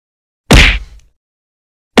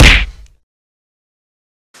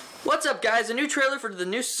What's up, guys? A new trailer for the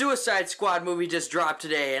new Suicide Squad movie just dropped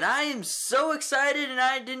today, and I am so excited, and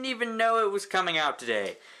I didn't even know it was coming out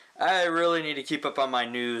today. I really need to keep up on my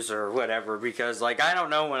news or whatever, because, like, I don't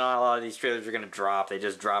know when a lot of these trailers are going to drop. They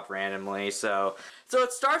just drop randomly, so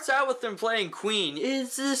it starts out with them playing Queen.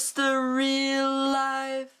 Is this the real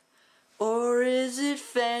life, or is it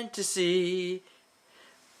fantasy?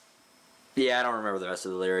 Yeah, I don't remember the rest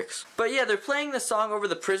of the lyrics. But yeah, they're playing the song over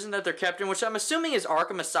the prison that they're kept in, which I'm assuming is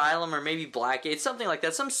Arkham Asylum or maybe Blackgate, something like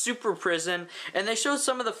that, some super prison. And they show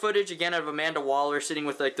some of the footage again of Amanda Waller sitting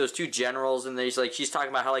with like those two generals, and she's talking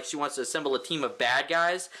about how like she wants to assemble a team of bad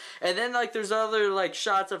guys. And then like there's other like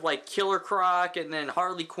shots of like Killer Croc and then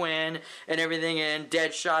Harley Quinn and everything, and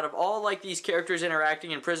Deadshot of all like these characters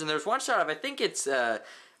interacting in prison. There's one shot of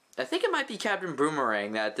I think it might be Captain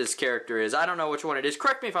Boomerang that this character is. I don't know which one it is.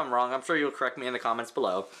 Correct me if I'm wrong. I'm sure you'll correct me in the comments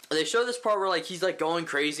below. They show this part where like he's like going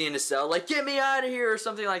crazy in his cell, like get me out of here or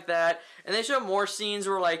something like that. And they show more scenes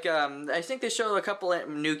where like I think they show a couple of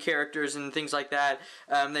new characters and things like that.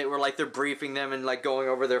 They were like they're briefing them and like going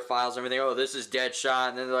over their files and everything. Oh, this is Deadshot,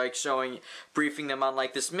 and then they're like briefing them on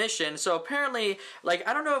like this mission. So apparently, like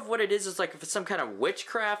I don't know if what it is like if it's some kind of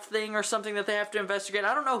witchcraft thing or something that they have to investigate.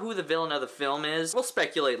 I don't know who the villain of the film is. We'll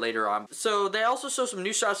speculate later on. So they also show some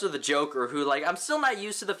new shots of the Joker, who like I'm still not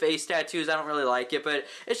used to the face tattoos. I don't really like it, but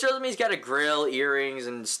it shows me he's got a grill, earrings,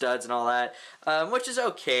 and studs and all that, which is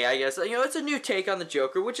okay, I guess. You know, it's a new take on the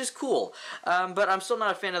Joker, which is cool. But I'm still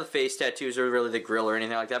not a fan of the face tattoos or really the grill or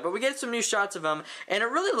anything like that. But we get some new shots of him, and it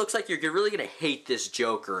really looks like you're really gonna hate this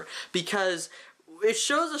Joker, because it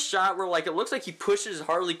shows a shot where like it looks like he pushes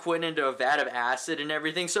Harley Quinn into a vat of acid and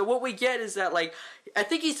everything. So what we get is that like I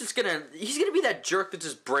think he's gonna be that jerk that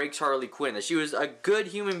just breaks Harley Quinn, that she was a good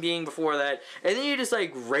human being before that, and then he just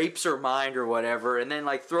like rapes her mind or whatever, and then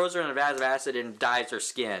like throws her in a vat of acid and dyes her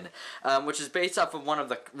skin, which is based off of one of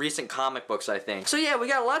the recent comic books, I think. So yeah, we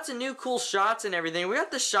got lots of new cool shots and everything. We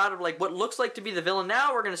got this shot of like what looks like to be the villain.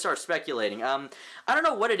 Now we're gonna start speculating. I don't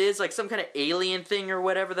know what it is, like some kind of alien thing or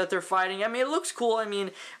whatever that they're fighting. I mean, it looks cool. I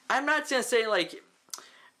mean, I'm not gonna say like,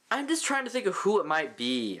 I'm just trying to think of who it might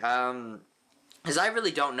be. Because I really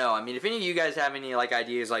don't know. I mean, if any of you guys have any, like,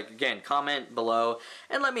 ideas, like, again, comment below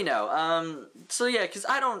and let me know. So, yeah, because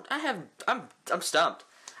I'm stumped.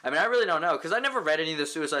 I mean, I really don't know, because I never read any of the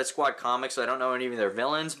Suicide Squad comics, so I don't know any of their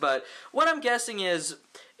villains, but what I'm guessing is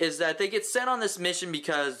that they get sent on this mission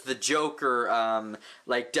because the Joker,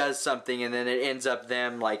 like, does something, and then it ends up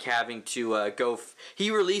them, like, having to, he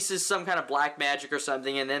releases some kind of black magic or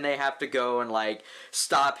something, and then they have to go and, like,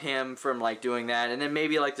 stop him from, like, doing that, and then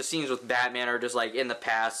maybe, like, the scenes with Batman are just, like, in the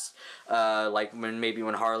past, like, maybe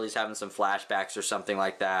when Harley's having some flashbacks or something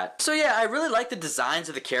like that. So, yeah, I really like the designs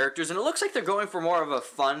of the characters, and it looks like they're going for more of a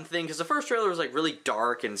fun thing, because the first trailer was, like, really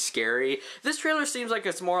dark and scary. This trailer seems like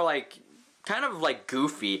it's more, like, kind of like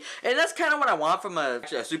goofy, and that's kind of what I want from a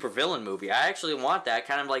supervillain movie. I actually want that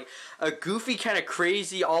kind of like a goofy, kind of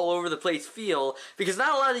crazy, all over the place feel, because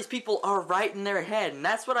not a lot of these people are right in their head, and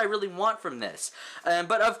that's what I really want from this.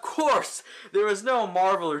 But of course, there was no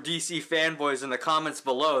Marvel or DC fanboys in the comments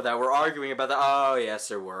below that were arguing about that. Oh yes,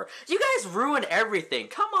 there were. You guys ruin everything.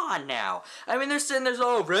 Come on now. I mean, they're sitting there,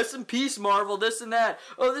 oh, rest in peace, Marvel, this and that.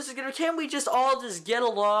 Oh, this is gonna. Can't we just all just get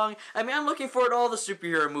along? I mean, I'm looking forward to all the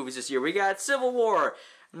superhero movies this year. We got Civil War.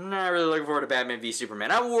 I'm not really looking forward to Batman v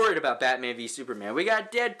Superman. I'm worried about Batman v Superman. We got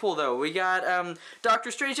Deadpool, though. We got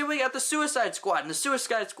Doctor Strange, and we got the Suicide Squad. And the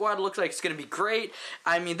Suicide Squad looks like it's going to be great.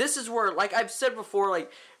 I mean, this is where, like I've said before, like,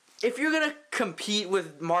 if you're going to compete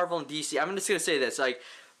with Marvel and DC, I'm just going to say this, like,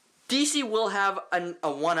 DC will have a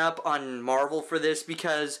one-up on Marvel for this,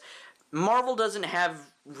 because Marvel doesn't have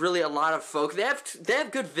really a lot of focus. They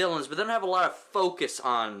have good villains, but they don't have a lot of focus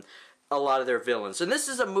on a lot of their villains. And this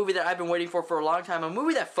is a movie that I've been waiting for a long time. A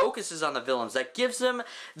movie that focuses on the villains, that gives them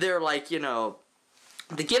their, like, you know,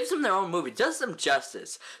 that gives them their own movie, does them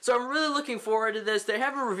justice. So I'm really looking forward to this. They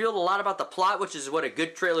haven't revealed a lot about the plot, which is what a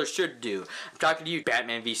good trailer should do. I'm talking to you,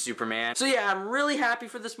 Batman v Superman. So yeah, I'm really happy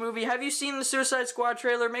for this movie. Have you seen the Suicide Squad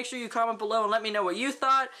trailer? Make sure you comment below and let me know what you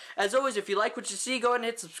thought. As always, if you like what you see, go ahead and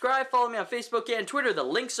hit subscribe. Follow me on Facebook and Twitter. The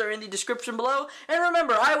links are in the description below. And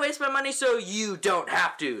remember, I waste my money so you don't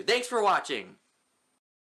have to. Thanks for watching.